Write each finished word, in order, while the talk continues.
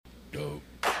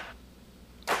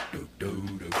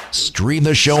Stream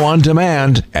the show on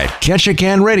demand at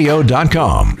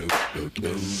ketchikanradio.com.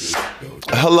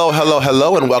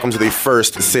 Hello, and welcome to the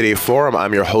First City Forum.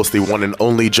 I'm your host, the one and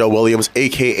only Joe Williams,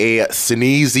 aka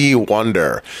Sneezy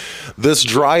Wonder. This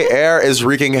dry air is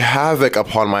wreaking havoc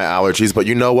upon my allergies, but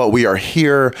you know what? We are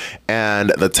here,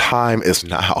 and the time is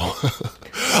now.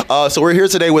 So we're here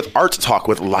today with Art Talk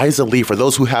with Liza Lee. For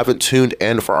those who haven't tuned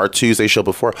in for our Tuesday show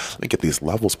before, let me get these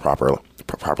levels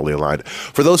properly aligned.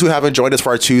 For those who haven't joined us for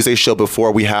our Tuesday show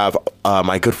before, we have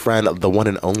my good friend, the one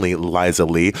and only Liza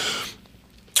Lee,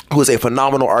 who is a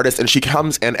phenomenal artist, and she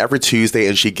comes in every Tuesday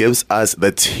and she gives us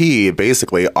the tea,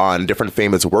 basically, on different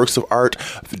famous works of art,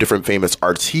 different famous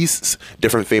artistes,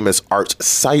 different famous art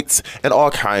sites, and all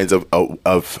kinds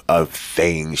of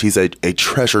things. She's a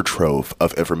treasure trove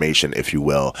of information, if you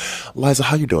will. Liza,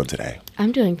 how you doing today?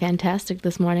 I'm doing fantastic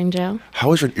this morning, Joe. How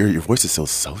was your voice is so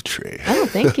sultry. Oh,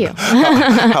 thank you.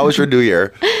 How was your New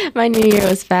Year? My New Year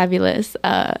was fabulous.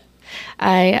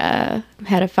 I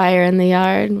had a fire in the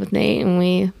yard with Nate, and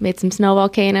we made some snow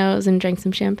volcanoes and drank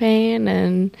some champagne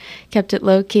and kept it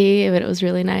low-key, but it was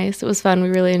really nice. It was fun. We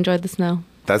really enjoyed the snow.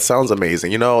 That sounds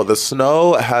amazing. You know, the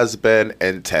snow has been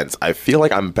intense. I feel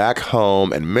like I'm back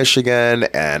home in Michigan,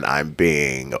 and I'm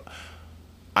being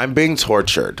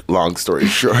tortured. Long story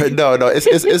short. No,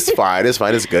 it's fine. It's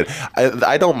fine. It's good.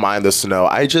 I don't mind the snow.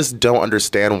 I just don't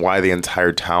understand why the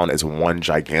entire town is one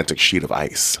gigantic sheet of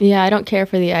ice. Yeah, I don't care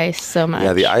for the ice so much.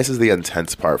 Yeah, the ice is the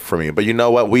intense part for me. But you know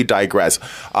what? We digress.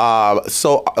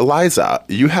 So, Liza,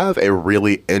 you have a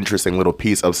really interesting little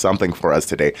piece of something for us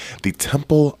today. The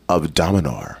Temple of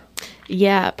Dominor.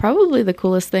 Yeah, probably the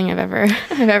coolest thing I've ever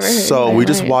heard. So we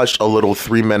just watched a little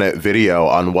 3-minute video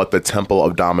on what the Temple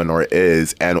of Dominor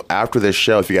is. And after this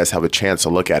show, if you guys have a chance to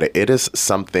look at it, it is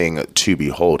something to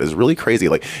behold. It's really crazy.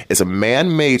 Like, it's a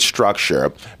man-made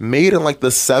structure made in like the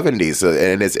 70s.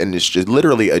 And it's just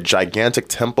literally a gigantic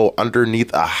temple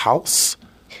underneath a house.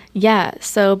 Yeah,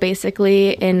 so basically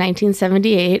in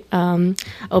 1978,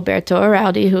 Alberto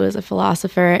Araldi, who is a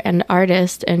philosopher and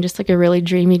artist and just like a really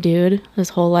dreamy dude his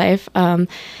whole life,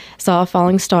 saw a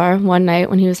falling star one night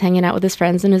when he was hanging out with his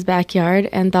friends in his backyard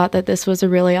and thought that this was a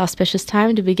really auspicious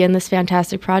time to begin this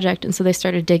fantastic project. And so they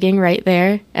started digging right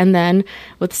there, and then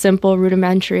with simple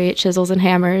rudimentary chisels and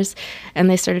hammers, and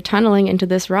they started tunneling into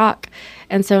this rock.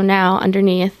 And so now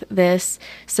underneath this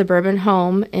suburban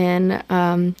home in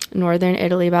northern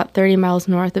Italy, about 30 miles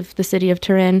north of the city of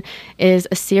Turin, is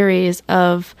a series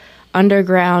of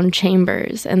underground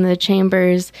chambers. And the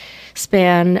chambers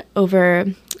span over,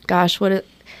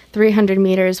 300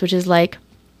 meters, which is like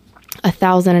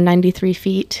 1,093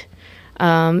 feet.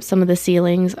 Some of the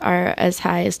ceilings are as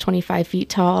high as 25 feet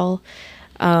tall.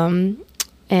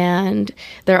 And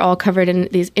they're all covered in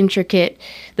these the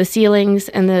ceilings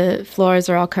and the floors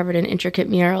are all covered in intricate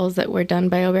murals that were done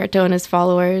by Alberto and his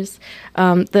followers.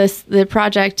 The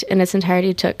project in its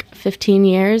entirety took 15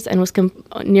 years and was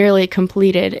nearly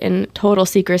completed in total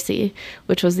secrecy,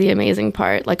 which was the amazing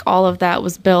part. Like, all of that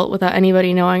was built without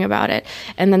anybody knowing about it.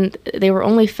 And then they were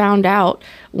only found out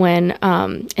when,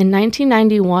 in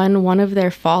 1991, one of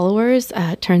their followers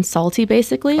turned salty,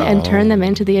 basically, and turned them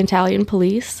into the Italian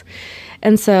police.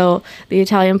 And so the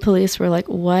Italian police were like,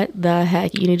 what the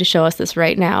heck? You need to show us this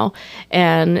right now,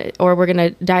 or we're going to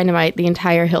dynamite the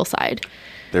entire hillside.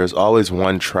 There's always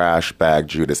one trash bag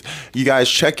Judas. You guys,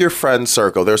 check your friend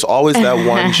circle. There's always that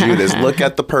one Judas. Look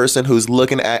at the person who's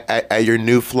looking at your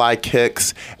new fly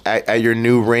kicks, at your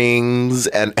new rings,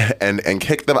 and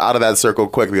kick them out of that circle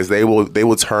quick, because they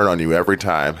will turn on you every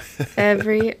time.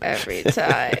 Every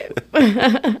time.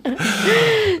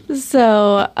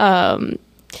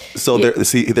 So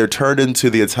they're turned into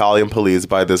the Italian police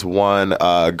by this one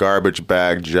garbage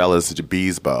bag jealous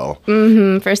beesbo.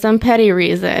 Mm-hmm, for some petty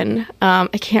reason. I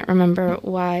can't remember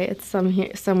why. It's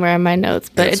somewhere in my notes,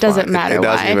 but it doesn't matter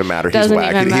why. It doesn't even matter. He's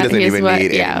whack. He doesn't even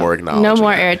need any more acknowledgement. No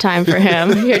more airtime for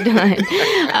him. You're done.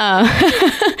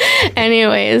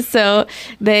 Anyways, so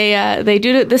they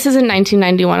do. This is in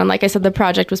 1991, and like I said, the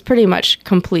project was pretty much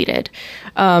completed.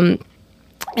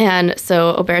 And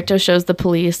so Alberto shows the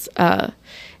police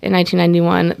in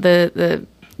 1991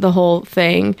 the whole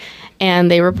thing,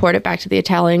 and they report it back to the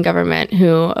Italian government, who,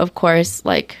 of course,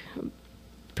 like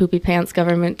poopy pants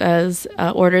government does,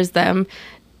 orders them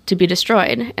to be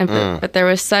destroyed. But there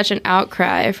was such an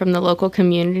outcry from the local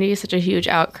community, such a huge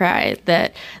outcry,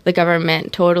 that the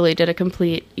government totally did a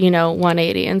complete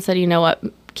 180 and said, you know what,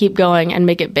 keep going and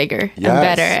make it bigger and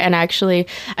better. And actually,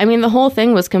 I mean, the whole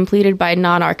thing was completed by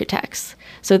non-architects.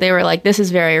 So they were like, this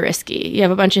is very risky. You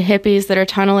have a bunch of hippies that are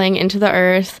tunneling into the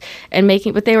earth and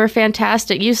making, but they were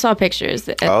fantastic. You saw pictures.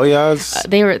 Oh yes,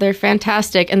 they're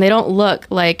fantastic, and they don't look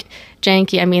like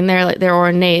janky. I mean, they're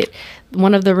ornate.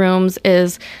 One of the rooms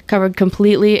is covered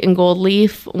completely in gold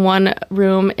leaf. One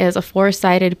room is a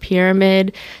 4-sided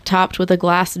pyramid topped with a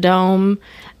glass dome.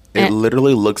 It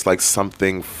literally looks like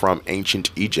something from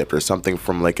ancient Egypt or something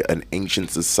from like an ancient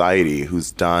society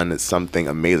who's done something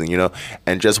amazing, you know,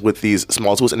 and just with these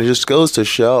small tools. And it just goes to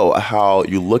show how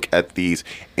you look at these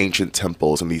ancient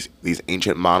temples and these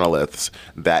ancient monoliths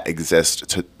that exist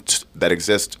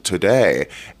today,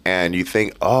 and you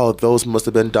think, oh, those must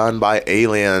have been done by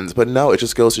aliens. But no, it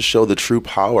just goes to show the true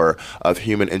power of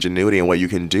human ingenuity and what you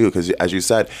can do. Because as you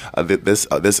said, this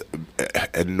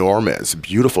enormous,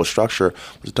 beautiful structure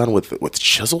was done with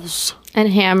chisels. And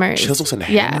hammers. Chisels and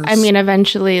hammers? Yeah, I mean,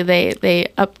 eventually they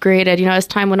upgraded, you know, as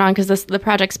time went on, because the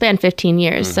project spanned 15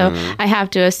 years. So I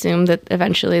have to assume that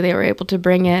eventually they were able to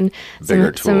bring in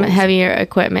some heavier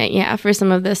equipment, for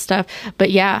some of this stuff.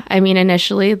 But yeah, I mean,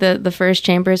 initially the first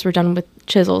chambers were done with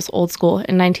chisels, old school,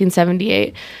 in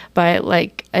 1978 by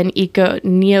like an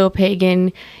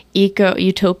neo-pagan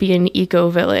utopian eco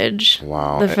village.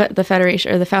 Wow. The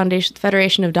Federation, or the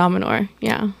Federation of Dominor.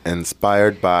 Yeah.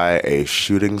 Inspired by a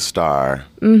shooting star.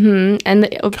 And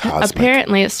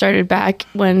apparently it started back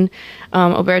when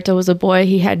Oberto was a boy.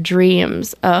 He had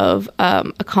dreams of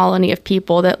a colony of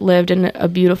people that lived in a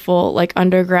beautiful, like,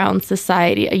 underground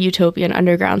society, a utopian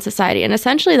underground society. And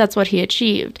essentially that's what he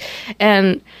achieved.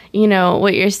 And, you know,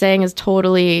 what you're saying is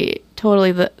totally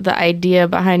the idea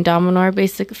behind Dominor.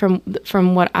 Basically,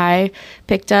 from what I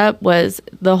picked up, was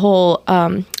the whole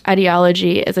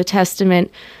ideology is a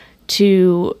testament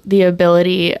to the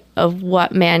ability of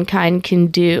what mankind can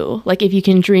do. Like, if you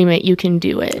can dream it, you can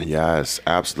do it. Yes,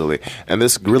 absolutely. And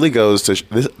this really goes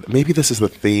to maybe this is the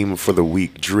theme for the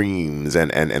week: dreams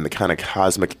and the kind of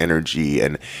cosmic energy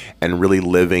and really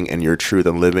living in your truth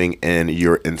and living in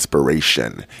your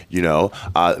inspiration. You know,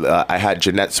 I had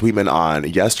Jeanette Sweetman on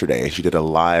yesterday. She did a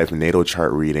live natal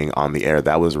chart reading on the air.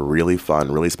 That was really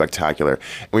fun, really spectacular.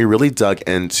 And we really dug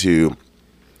into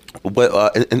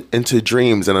into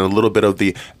dreams and a little bit of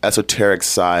the esoteric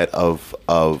side of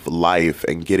life,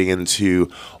 and getting into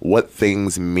what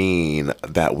things mean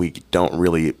that we don't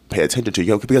really pay attention to,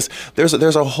 you know, because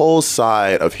there's a whole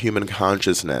side of human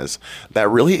consciousness that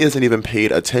really isn't even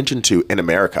paid attention to in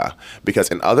America, because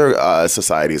in other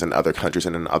societies and other countries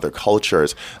and in other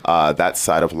cultures, that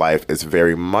side of life is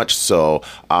very much so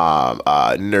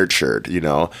nurtured, you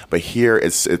know, but here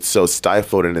it's so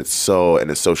stifled and it's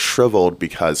so shriveled,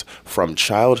 because from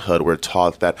childhood we're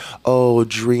taught that, oh,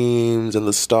 dreams and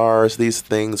the stars, these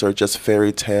things are just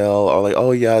fairy tale, or like,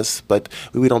 oh yes, but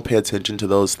we don't pay attention to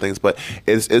those things. But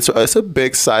it's a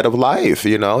big side of life,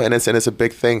 you know, and it's a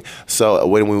big thing. So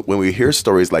when we hear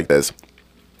stories like this,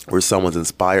 where someone's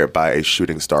inspired by a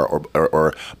shooting star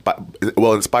or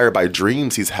inspired by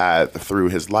dreams he's had through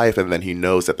his life, and then he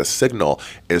knows that the signal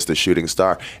is the shooting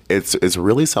star, it's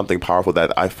really something powerful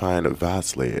that I find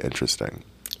vastly interesting.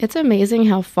 It's amazing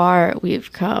how far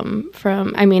we've come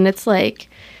from. I mean, it's like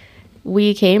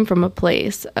we came from a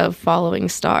place of following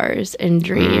stars and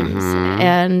dreams,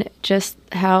 and just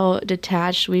how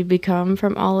detached we've become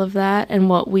from all of that and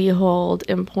what we hold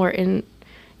important,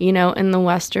 you know, in the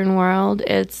Western world.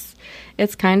 It's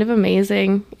kind of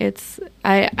amazing. So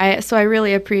I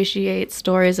really appreciate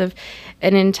stories of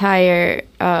an entire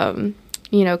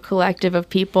you know, collective of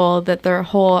people that their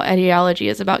whole ideology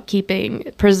is about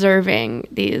preserving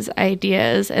these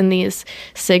ideas and these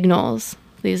signals,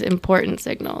 these important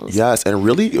signals. Yes, and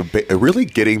really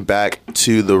getting back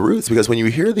to the roots, because when you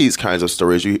hear these kinds of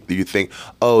stories, you think,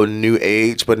 oh, new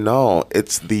age, but no,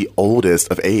 it's the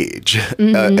oldest of age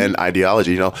and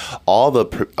ideology. You know, all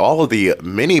of the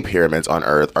mini pyramids on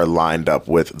Earth are lined up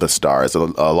with the stars.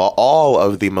 All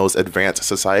of the most advanced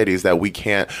societies that we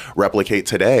can't replicate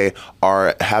today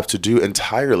have to do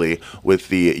entirely with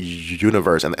the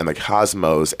universe and the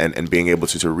cosmos, and being able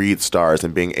to read stars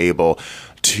and being able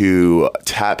to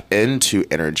tap into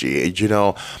energy. You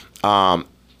know,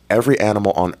 every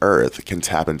animal on Earth can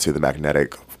tap into the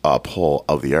magnetic pull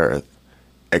of the Earth,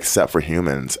 except for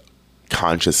humans,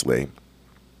 consciously.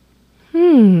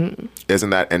 Isn't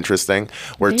that interesting?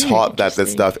 We're taught that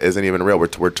this stuff isn't even real.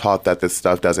 We're taught that this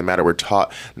stuff doesn't matter. We're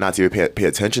taught not to pay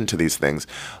attention to these things.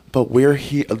 But we're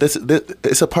here. This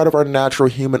is a part of our natural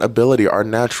human ability. Our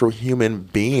natural human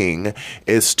being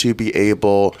is to be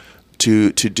able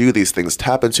to do these things,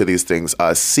 tap into these things,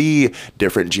 see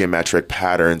different geometric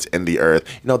patterns in the earth.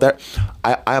 You know, that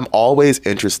I'm always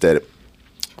interested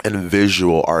and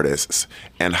visual artists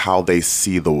and how they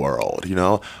see the world. You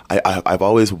know, I've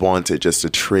always wanted just to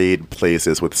trade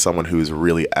places with someone who's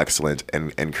really excellent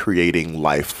in creating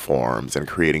life forms and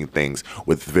creating things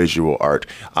with visual art.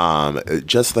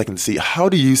 Just so I can see, how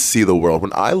do you see the world?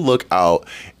 When I look out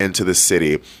into the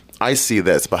city, I see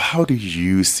this, but how do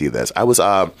you see this? I was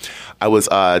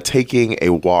taking a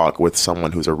walk with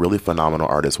someone who's a really phenomenal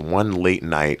artist one late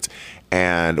night,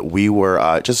 and we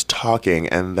were just talking,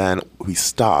 and then we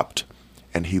stopped,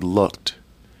 and he looked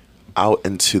out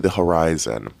into the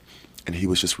horizon, and he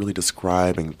was just really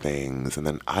describing things, and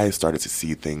then I started to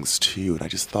see things too, and I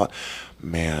just thought,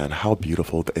 man, how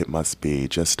beautiful it must be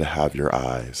just to have your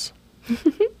eyes.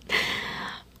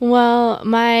 Well,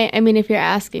 if you're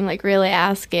asking, like really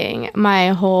asking, my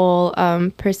whole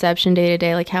perception day to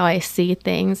day, like how I see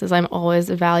things, is I'm always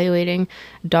evaluating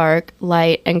dark,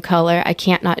 light, and color. I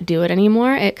can't not do it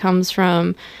anymore. It comes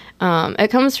from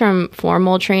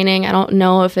formal training. I don't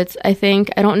know if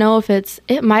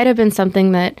it might have been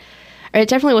something that, or it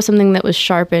definitely was something that was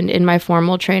sharpened in my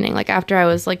formal training. Like after I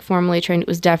was like formally trained, it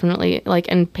was definitely like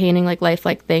in painting like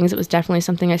lifelike things. It was definitely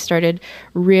something I started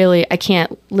really, I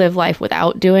can't live life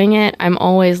without doing it. I'm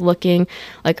always looking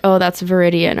like, oh, that's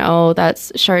Viridian. Oh,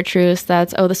 that's chartreuse.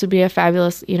 This would be a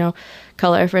fabulous,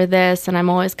 color for this. And I'm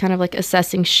always kind of like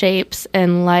assessing shapes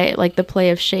and light, like the play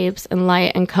of shapes and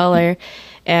light and color.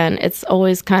 And it's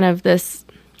always kind of this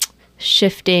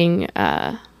shifting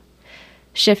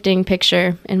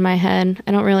picture in my head.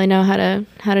 I don't really know how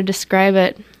to describe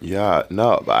it. Yeah,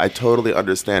 no, I totally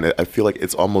understand it. I feel like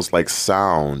it's almost like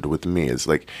sound with me. It's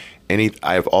like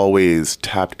I've always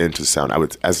tapped into sound.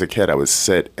 As a kid, I would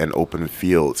sit in open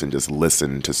fields and just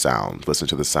listen to sound, listen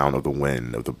to the sound of the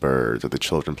wind, of the birds, of the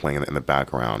children playing in the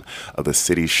background, of the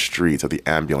city streets, of the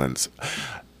ambulance.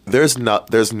 There's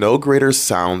no greater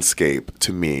soundscape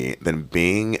to me than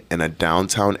being in a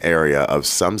downtown area of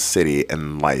some city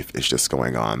and life is just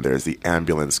going on. There's the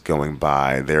ambulance going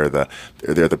by. There are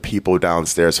the people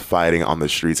downstairs fighting on the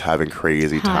streets, having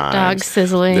crazy times. Hot dog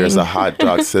sizzling. There's a hot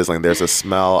dog sizzling. There's a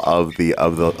smell of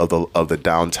the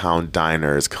downtown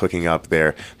diners cooking up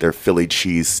their Philly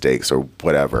cheesesteaks or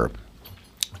whatever.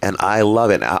 And I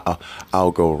love it.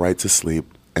 I'll go right to sleep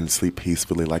and sleep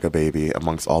peacefully like a baby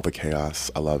amongst all the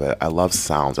chaos. I love it. I love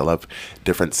sounds. I love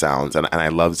different sounds. And I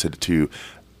love to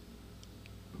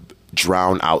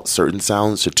drown out certain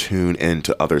sounds to tune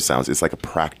into other sounds. It's like a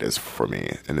practice for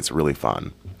me, and it's really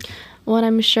fun. Well,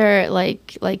 I'm sure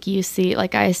like you see,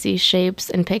 like I see shapes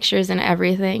and pictures and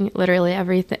everything, literally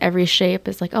every shape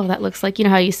is like, oh, that looks like,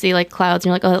 how you see like clouds and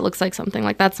you're like, oh, that looks like something.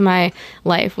 Like that's my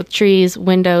life with trees,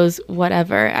 windows,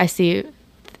 whatever. I see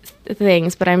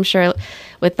things, but I'm sure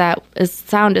with that,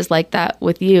 sound is like that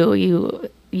with you.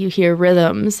 You hear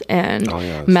rhythms and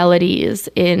melodies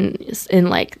in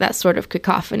like that sort of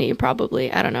cacophony,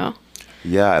 probably. I don't know.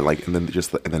 Yeah, like and then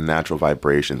just in the natural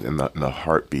vibrations and the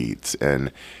heartbeats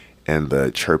and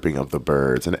the chirping of the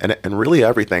birds and really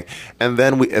everything. And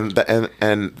then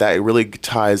and that really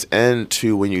ties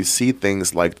into when you see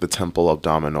things like the Temple of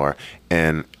Dominor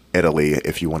and Italy,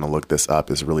 if you want to look this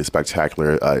up, is really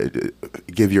spectacular.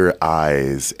 Give your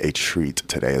eyes a treat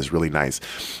today. Is really nice.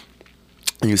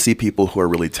 And you see people who are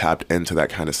really tapped into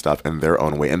that kind of stuff in their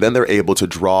own way, and then they're able to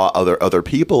draw other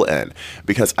people in.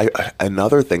 Because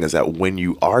another thing is that when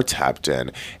you are tapped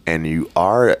in and you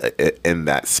are in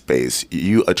that space,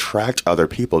 you attract other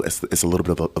people. It's a little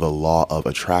bit of the law of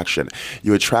attraction.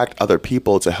 You attract other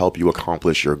people to help you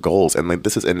accomplish your goals, and like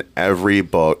this is in every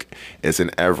book, it's in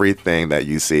everything that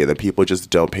you see. And people just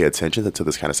don't pay attention to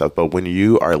this kind of stuff. But when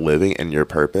you are living in your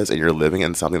purpose and you're living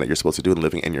in something that you're supposed to do and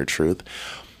living in your truth,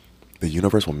 the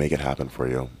universe will make it happen for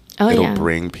you. It'll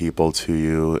bring people to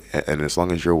you, and as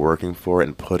long as you're working for it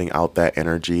and putting out that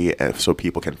energy, and so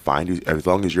people can find you, as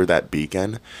long as you're that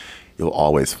beacon, you'll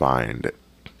always find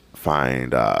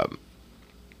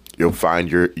you'll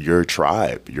find your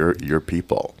tribe, your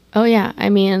people. Oh yeah, I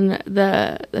mean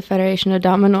the Federation of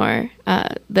Dominor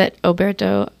that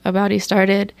Oberto Abadi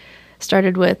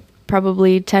started with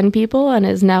probably 10 people and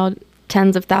is now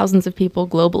tens of thousands of people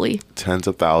globally. Tens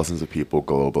of thousands of people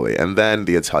globally. And then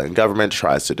the Italian government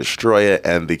tries to destroy it,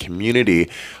 and the community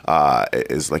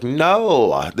is like,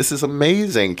 no, this is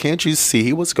amazing. Can't you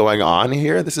see what's going on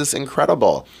here? This is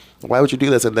incredible. Why would you do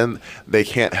this? And then they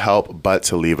can't help but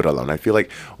to leave it alone. I feel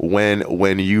like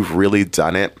when you've really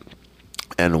done it,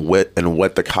 and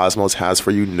what the cosmos has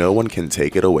for you, no one can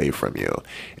take it away from you.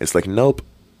 It's like, nope,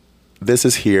 this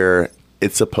is here.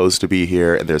 it's supposed to be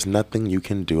here, and there's nothing you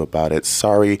can do about it.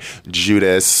 Sorry,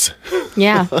 Judas.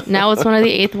 Yeah, now it's one of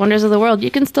the eighth wonders of the world.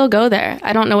 You can still go there.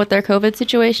 I don't know what their COVID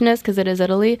situation is because it is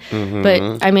Italy,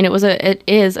 but I mean, it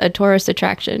is a tourist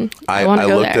attraction. I want to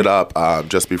go looked there. it up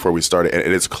just before we started, and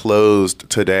it is closed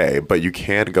today, but you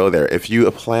can go there if you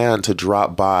plan to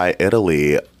drop by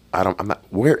Italy.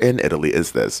 Where in Italy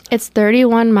is this? It's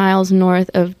 31 miles north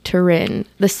of Turin,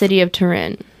 the city of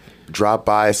Turin. Drop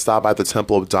by, stop by the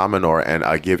Temple of Dominor,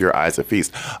 and give your eyes a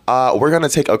feast. We're going to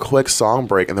take a quick song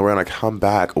break, and then we're going to come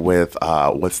back with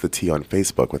What's the Tea on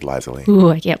Facebook with Liza Lee. Ooh,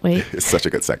 I can't wait. It's such a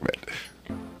good segment.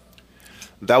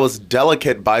 That was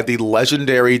Delicate by the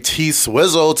legendary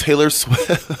T-Swizzle, Taylor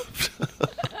Swift.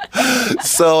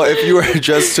 So if you are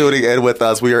just tuning in with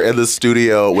us, we are in the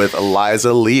studio with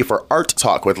Liza Lee for Art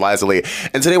Talk with Liza Lee.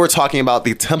 And today we're talking about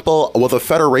the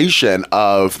Federation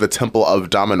of the Temple of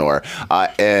Dominor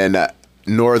in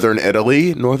Northern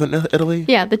Italy.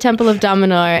 Yeah, the Temple of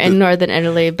Dominor in Northern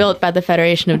Italy, built by the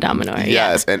Federation of Dominor.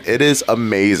 Yes, and it is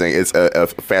amazing. It's a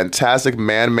fantastic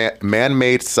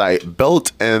man-made site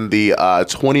built in the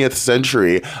 20th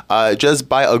century just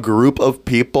by a group of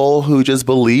people who just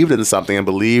believed in something and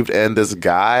believed in this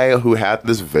guy who had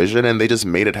this vision, and they just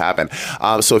made it happen.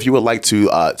 So if you would like to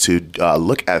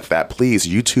look at that, please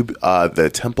YouTube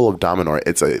the Temple of Dominor.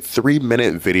 It's a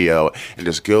 3-minute video and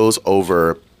just goes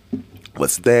over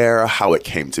what's there, how it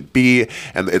came to be,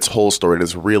 and its whole story. It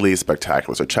is really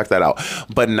spectacular. So check that out.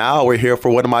 But now we're here for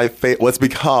what's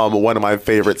become one of my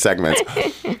favorite segments.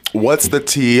 What's the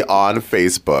Tea on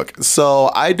Facebook? So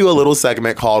I do a little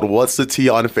segment called What's the Tea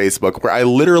on Facebook, where I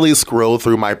literally scroll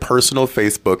through my personal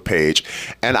Facebook page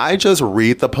and I just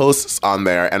read the posts on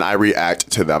there and I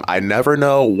react to them. I never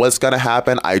know what's going to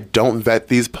happen. I don't vet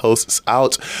these posts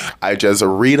out. I just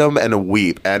read them and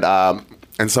weep.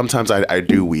 And sometimes I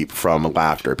do weep from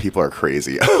laughter. People are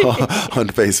crazy on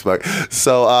Facebook.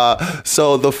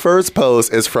 So the first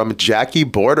post is from Jackie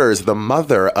Borders, the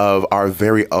mother of our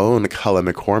very own Cullen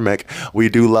McCormick. We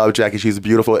do love Jackie. She's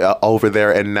beautiful over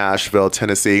there in Nashville,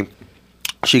 Tennessee.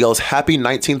 She goes, happy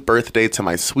 19th birthday to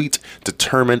my sweet,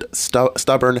 determined,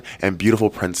 stubborn, and beautiful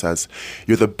princess.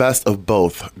 You're the best of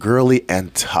both, girly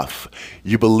and tough.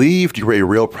 You believed you were a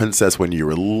real princess when you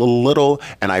were little,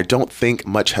 and I don't think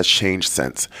much has changed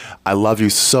since. I love you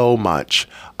so much.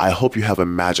 I hope you have a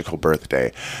magical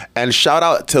birthday. And shout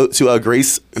out to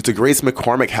Grace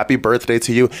McCormick. Happy birthday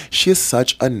to you. She is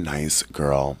such a nice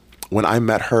girl. When I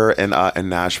met her in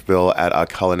Nashville at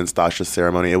Cullen and Stasha's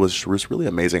ceremony, it was really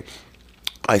amazing.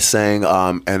 I sang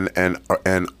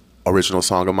an original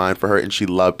song of mine for her, and she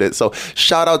loved it. So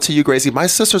shout out to you, Gracie. My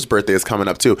sister's birthday is coming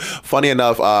up too. Funny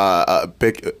enough,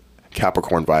 big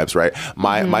Capricorn vibes, right?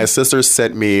 My sister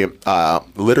sent me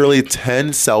literally 10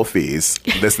 selfies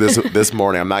this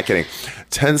morning. I'm not kidding.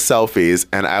 10 selfies,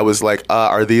 and I was like,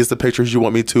 "Are these the pictures you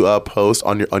want me to post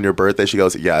on your birthday?" She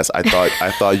goes, "Yes." I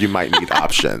thought you might need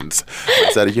options. I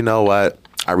said, "You know what?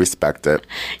 I respect it."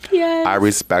 Yes. I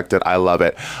respect it. I love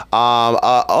it.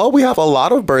 We have a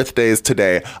lot of birthdays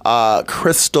today.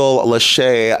 Crystal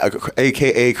Lachey,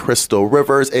 a.k.a. Crystal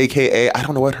Rivers, a.k.a. I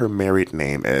don't know what her married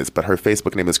name is, but her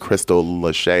Facebook name is Crystal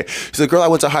Lachey. She's a girl I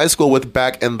went to high school with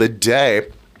back in the day.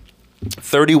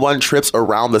 31 trips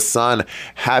around the sun.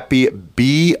 Happy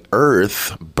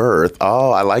B-Earth birth. Oh,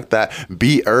 I like that.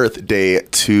 B-Earth Day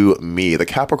to me. The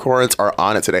Capricorns are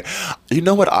on it today. You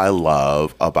know what I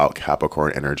love about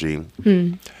Capricorn energy?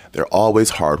 They're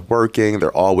always hardworking.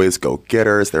 They're always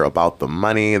go-getters. They're about the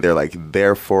money. They're like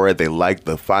there for it. They like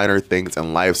the finer things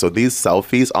in life. So these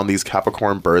selfies on these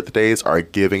Capricorn birthdays are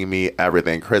giving me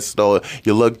everything. Crystal,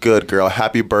 you look good, girl.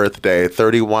 Happy birthday.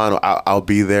 31. I'll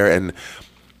be there in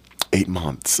 8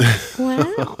 months.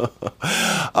 Wow.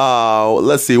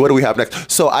 Let's see. What do we have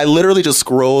next? So I literally just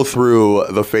scroll through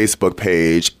the Facebook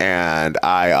page and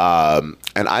I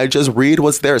just read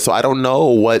what's there. So I don't know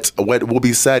what will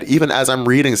be said. Even as I'm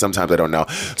reading, sometimes I don't know.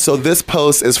 So this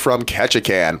post is from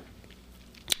Ketchikan.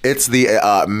 It's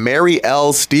the Mary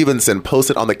L. Stevenson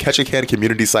posted on the Ketchikan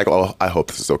community cycle. Oh, I hope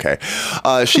this is okay.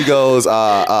 She goes,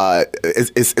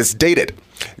 it's dated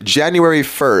January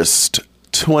 1st,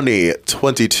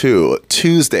 2022,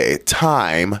 Tuesday,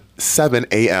 time 7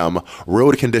 a.m.,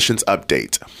 road conditions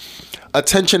update.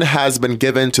 Attention has been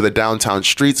given to the downtown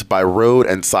streets by road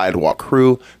and sidewalk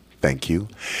crew. Thank you.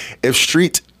 If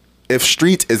street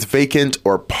is vacant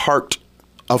or parked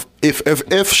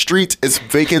if street is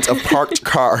vacant of parked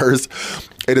cars,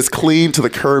 it is clean to the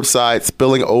curbside,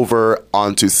 spilling over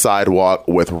onto sidewalk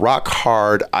with rock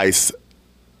hard ice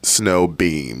snow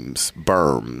berms.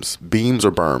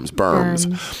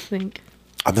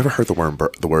 I've never heard the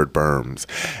word berms.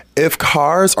 If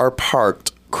cars are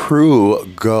parked crew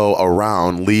go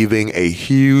around leaving a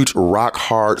huge rock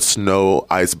hard snow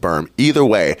ice berm. Either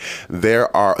way, there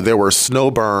were snow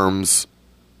berms.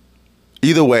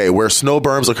 Either way, where snow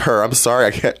berms occur, I'm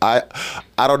sorry, I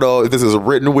don't know if this is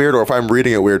written weird or if I'm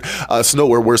reading it weird. Where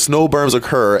snow berms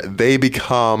occur, they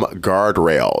become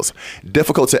guardrails,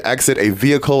 difficult to exit a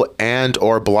vehicle and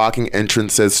or blocking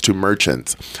entrances to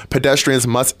merchants. Pedestrians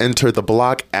must enter the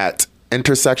block at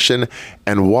intersection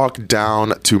and walk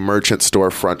down to merchant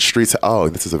storefront streets. Oh,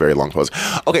 this is a very long post.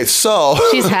 Okay, so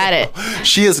she's had it.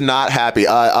 She is not happy.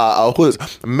 Who is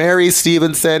Mary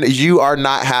Stevenson? You are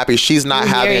not happy. She's not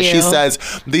happy. And she says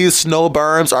these snow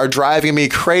berms are driving me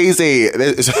crazy.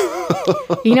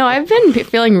 I've been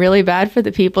feeling really bad for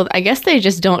the people. I guess they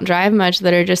just don't drive much.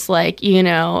 That are just like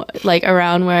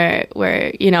around where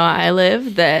I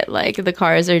live. That like the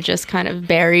cars are just kind of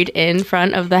buried in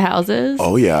front of the houses.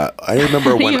 Oh yeah, I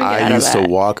remember when I used to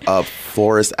walk up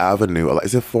Forest Avenue.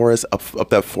 Is it Forest up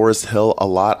that Forest Hill a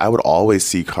lot? I would always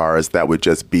see cars that would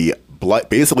just be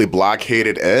basically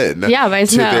blockaded in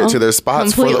to their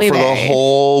spots for the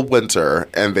whole winter,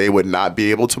 and they would not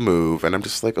be able to move. And I'm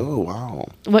just like, oh wow.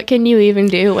 What can you even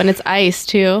do when it's ice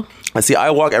too? I see. I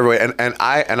walk everywhere, and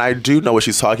I do know what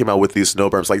she's talking about with these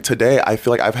snow berms. Like today, I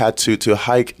feel like I've had to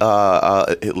hike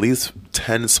at least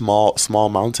 10 small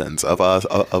mountains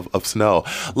of snow.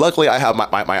 Luckily, I have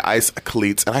my ice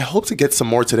cleats, and I hope to get some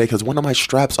more today because one of my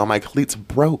straps on my cleats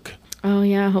broke. Oh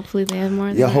yeah, hopefully they have more.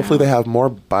 Yeah, hopefully they have more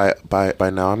by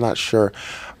now. I'm not sure.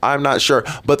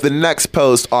 But the next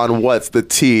post on What's the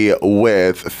Tea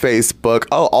with Facebook.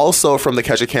 Oh, also from the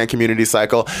Catch a Can community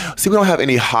cycle. See, we don't have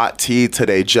any hot tea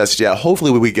today just yet.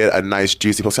 Hopefully we get a nice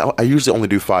juicy post. I usually only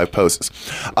do 5 posts.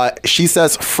 She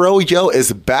says Froyo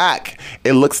is back.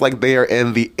 It looks like they are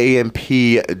in the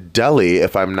A&P Deli,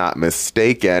 if I'm not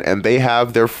mistaken, and they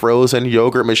have their frozen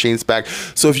yogurt machines back.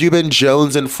 So if you've been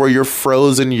jonesing for your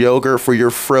frozen yogurt, for your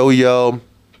Froyo,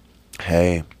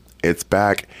 hey, it's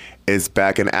back. Is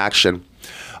back in action.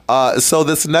 So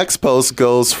this next post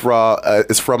is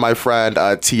from my friend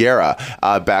Tiara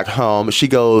back home. She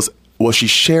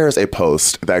shares a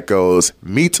post that goes,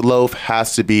 meatloaf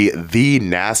has to be the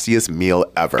nastiest meal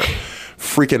ever.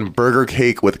 Freaking burger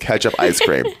cake with ketchup ice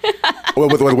cream.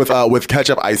 with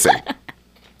ketchup icing.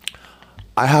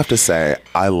 I have to say,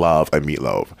 I love a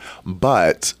meatloaf,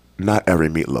 but not every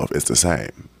meatloaf is the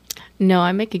same. No,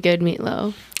 I make a good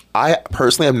meatloaf. I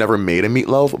personally have never made a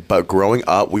meatloaf, but growing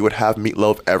up, we would have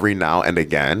meatloaf every now and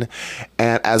again.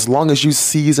 And as long as you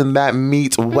season that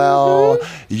meat well,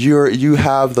 you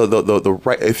have the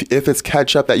right. If it's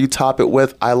ketchup that you top it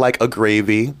with, I like a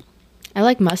gravy. I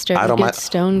like mustard. I don't mind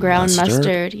stone ground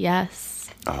mustard. Yes.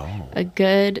 Oh. A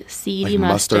good seedy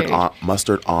mustard.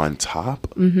 Mustard on top?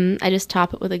 Mm-hmm. I just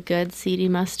top it with a good seedy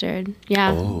mustard.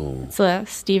 Yeah. Oh. It's a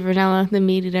Steve Ranella, the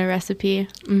meat eater recipe.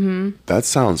 Mm-hmm. That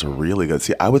sounds really good.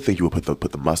 See, I would think you would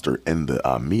put the mustard in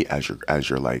the meat as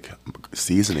you're like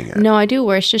seasoning it. No, I do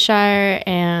Worcestershire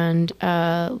and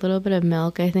a little bit of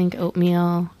milk, I think,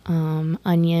 oatmeal,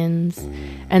 onions.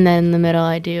 And then in the middle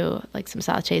I do like some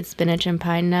sauteed spinach and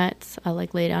pine nuts. I'll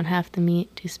like lay down half the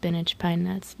meat, do spinach, pine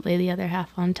nuts, lay the other half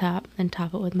on top, then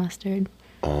top it with mustard.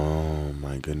 Oh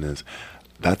my goodness.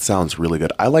 That sounds really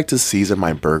good. I like to season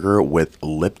my burger with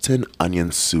Lipton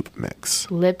onion soup mix.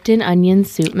 Lipton onion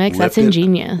soup mix? That's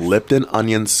ingenious. Lipton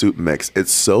onion soup mix.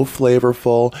 It's so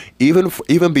flavorful. Even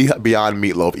beyond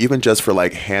meatloaf, even just for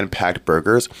like hand-packed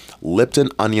burgers, Lipton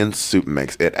onion soup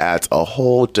mix. It adds a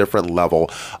whole different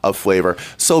level of flavor.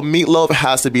 So meatloaf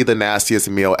has to be the nastiest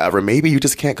meal ever. Maybe you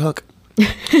just can't cook.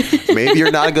 Maybe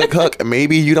you're not a good cook.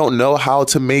 Maybe you don't know how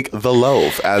to make the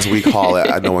loaf, as we call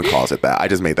it. No one calls it that. I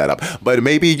just made that up. But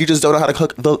maybe you just don't know how to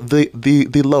cook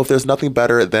the loaf. There's nothing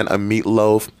better than a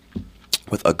meatloaf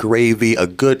with a gravy, a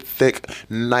good, thick,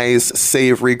 nice,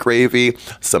 savory gravy,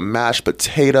 some mashed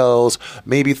potatoes,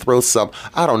 maybe throw some,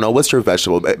 I don't know, what's your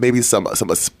vegetable? Maybe some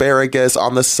asparagus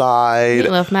on the side.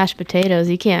 Meatloaf, mashed potatoes.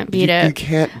 You can't beat it. You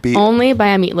can't beat Only by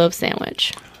a meatloaf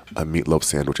sandwich. A meatloaf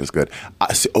sandwich is good.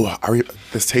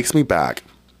 This takes me back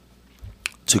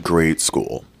to grade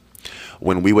school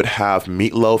when we would have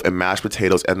meatloaf and mashed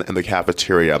potatoes in the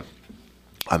cafeteria.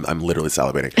 I'm literally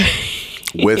salivating.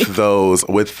 With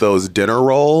those dinner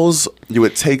rolls, you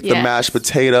would take the mashed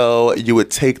potato, you would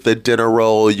take the dinner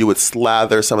roll, you would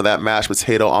slather some of that mashed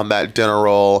potato on that dinner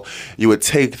roll, you would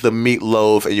take the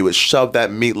meatloaf and you would shove that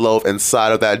meatloaf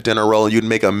inside of that dinner roll, and you'd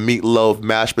make a meatloaf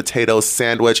mashed potato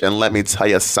sandwich. And let me tell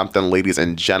you something, ladies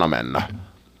and gentlemen,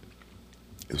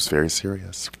 It was very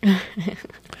serious.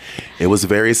 It was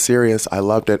very serious. I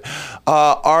loved it.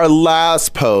 Our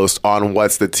last post on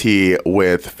What's the Tea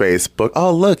with Facebook.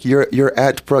 Oh, look, your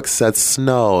at Brooks said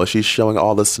snow. She's showing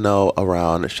all the snow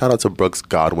around. Shout out to Brooks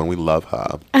Godwin. We love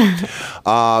her.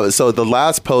 So the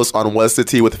last post on What's the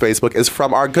Tea with Facebook is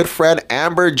from our good friend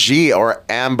Amber G, or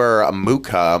Amber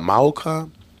Makua,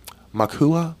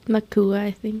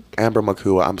 I think. Amber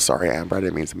Makua. I'm sorry, Amber. I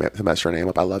didn't mean to mess your name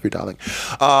up. I love you, darling.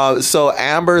 So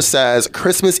Amber says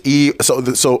Christmas Eve.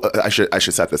 So I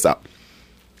should set this up.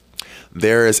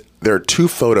 There are two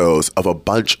photos of a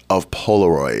bunch of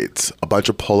Polaroids,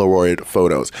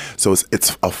 photos. So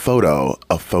it's a photo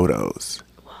of photos.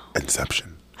 Whoa.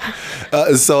 Inception.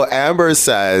 So Amber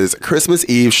says, Christmas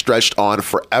Eve stretched on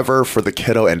forever for the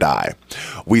kiddo and I.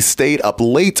 We stayed up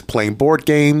late playing board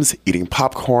games, eating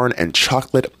popcorn and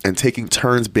chocolate, and taking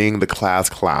turns being the class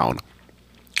clown.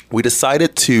 We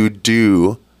decided to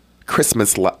do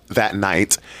Christmas that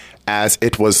night as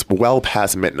it was well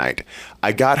past midnight.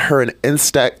 I got her an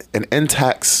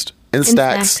Instax's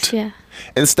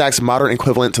modern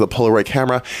equivalent to the Polaroid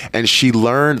camera, and she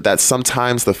learned that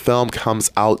sometimes the film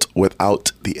comes out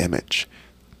without the image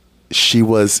she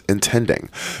was intending.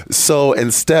 So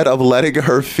instead of letting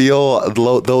her feel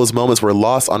those moments were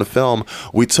lost on film,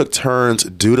 we took turns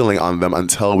doodling on them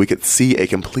until we could see a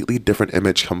completely different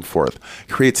image come forth.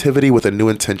 Creativity with a new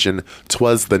intention.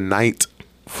 'Twas the night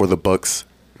for the books,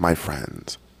 my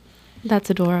friends. That's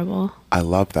adorable. I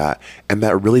love that. And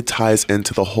that really ties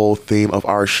into the whole theme of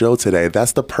our show today.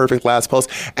 That's the perfect last post.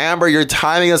 Amber, your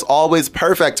timing is always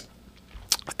perfect.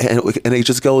 And it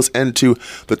just goes into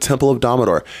the Temple of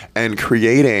Domador and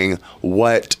creating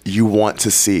what you want to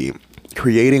see,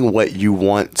 creating what you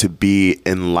want to be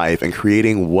in life, and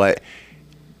creating what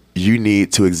you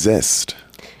need to exist.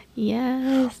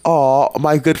 Yes. Oh,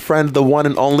 my good friend, the one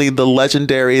and only, the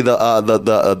legendary, the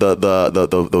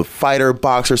fighter,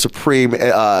 boxer supreme,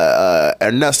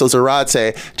 Ernesto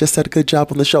Zarate just said a good job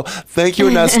on the show. Thank you,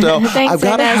 Ernesto. Thanks, I've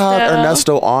got to Ernesto. have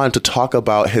Ernesto on to talk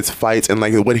about his fights and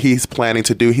like what he's planning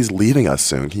to do. He's leaving us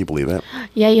soon. Can you believe it?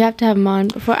 Yeah, you have to have him on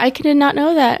before. I did not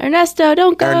know that. Ernesto,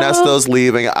 don't go. Ernesto's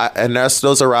leaving.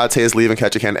 Ernesto Zarate is leaving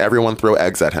Ketchikan. Everyone throw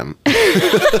eggs at him.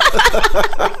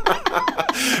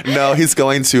 No, he's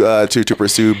going to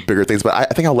pursue bigger things, but I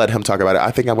think I'll let him talk about it.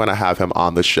 I think I'm going to have him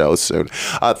on the show soon.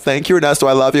 Thank you, Ernesto.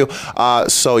 I love you.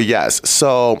 So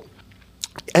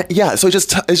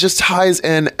it just ties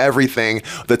in everything.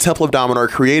 The Temple of Dominor,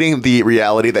 creating the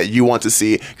reality that you want to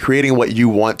see, creating what you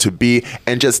want to be,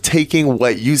 and just taking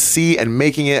what you see and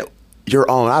making it your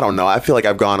own. I don't know. I feel like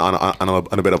I've gone on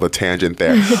a bit of a tangent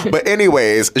there. But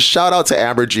anyways, shout out to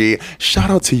Amber G. Shout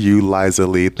out to you, Liza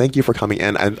Lee. Thank you for coming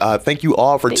in. And thank you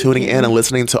all for tuning in and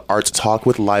listening to Art Talk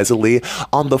with Liza Lee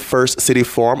on the First City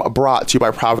Forum, brought to you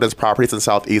by Providence Properties in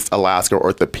Southeast Alaska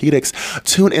Orthopedics.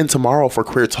 Tune in tomorrow for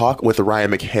Queer Talk with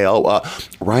Ryan McHale.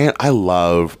 Ryan, I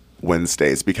love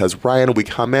Wednesdays because Ryan, we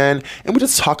come in and we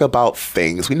just talk about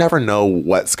things. We never know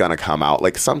what's gonna come out.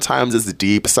 Like sometimes it's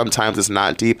deep, sometimes it's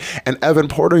not deep. And Evan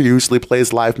Porter usually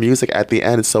plays live music at the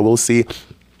end, so we'll see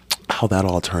how that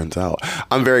all turns out.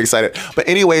 I'm very excited. But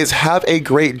anyways, have a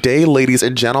great day, ladies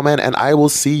and gentlemen, and I will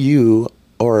see you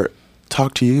or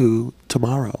talk to you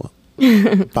tomorrow.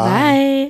 Bye. Bye.